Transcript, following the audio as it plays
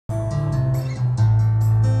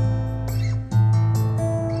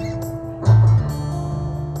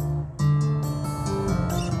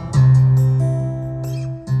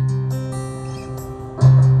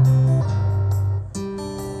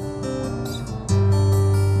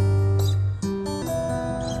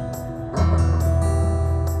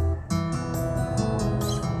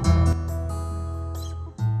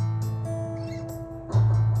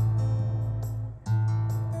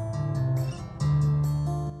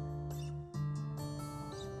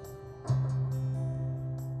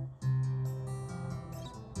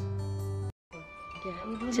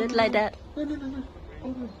Just like that.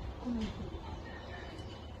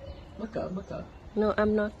 Bất cỡ. No,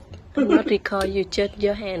 I'm not record you. Just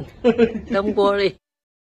your hand. Don't worry.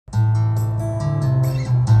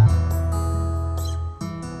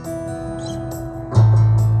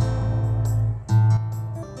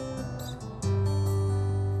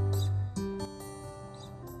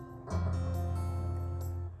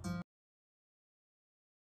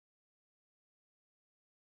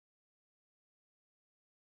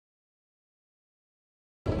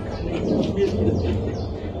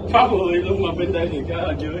 Probably lúc mà bên đây thì cái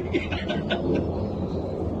ở dưới.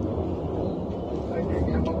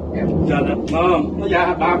 Giờ nó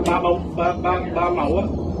ra ba màu á,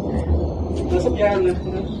 nó sắp ra nè,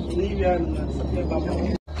 đi ra sắp ra ba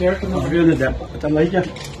màu. View này đẹp, ta lấy chưa?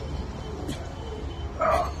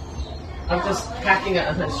 I'm just packing it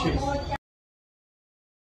on the streets.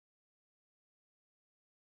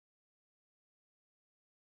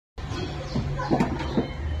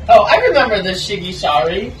 Oh, I remember this Shiggy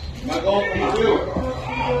Shari.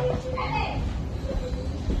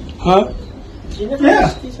 Huh? Do you never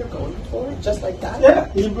Yeah. these are going for it, just like that? Yeah,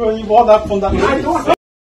 you bought that from that place.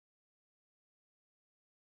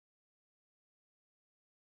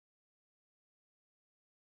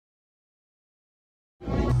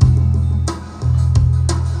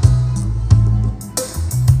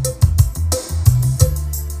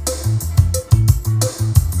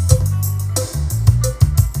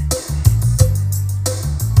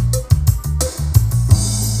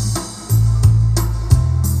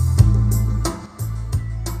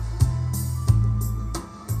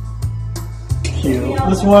 Cute.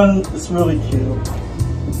 This one is really cute.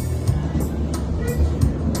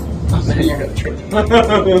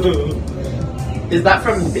 Is that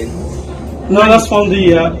from Bins? No, that's from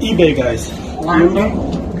the eBay guys. Remember?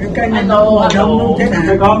 Cái cây này I nó know, mùa I đông know. luôn thế nào?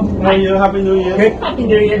 Hey, Mom, Happy New Year.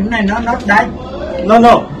 Cái này nó đấy. No,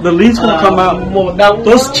 the leaves will come out. Mùa đông.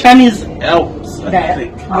 Those Chinese elves, I Để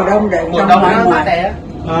think. mùa đông để Mùa trong đông ngoài nó ngoài. té.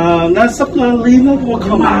 Nó sắp leaf nó will Nhưng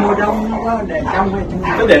come mà mùa out. đông nó có để trong hay trong Cứ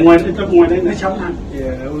nào? để ngoài đây Nó này. sống ăn.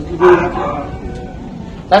 Yeah, we'll do that.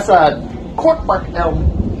 That's a cork bark elm.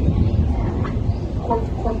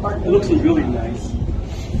 Cork bark. It looks really nice.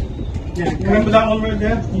 Remember that one right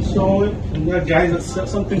there? You saw it? And that guy that said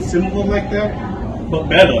something similar like that? But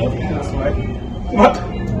better, that's right. What?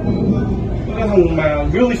 Look at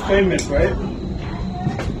him, really famous, right?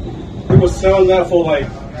 They were selling that for like,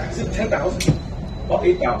 is it 10,000? Or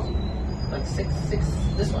 8,000? Like six.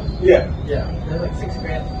 This one. Yeah. Yeah, they're like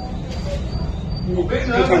 $6,000. Cái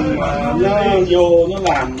thằng mà nó vô nó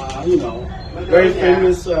làm you know, very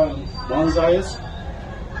famous bonsais.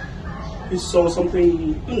 He saw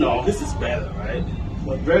something, this is better, right?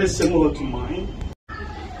 But very similar to mine.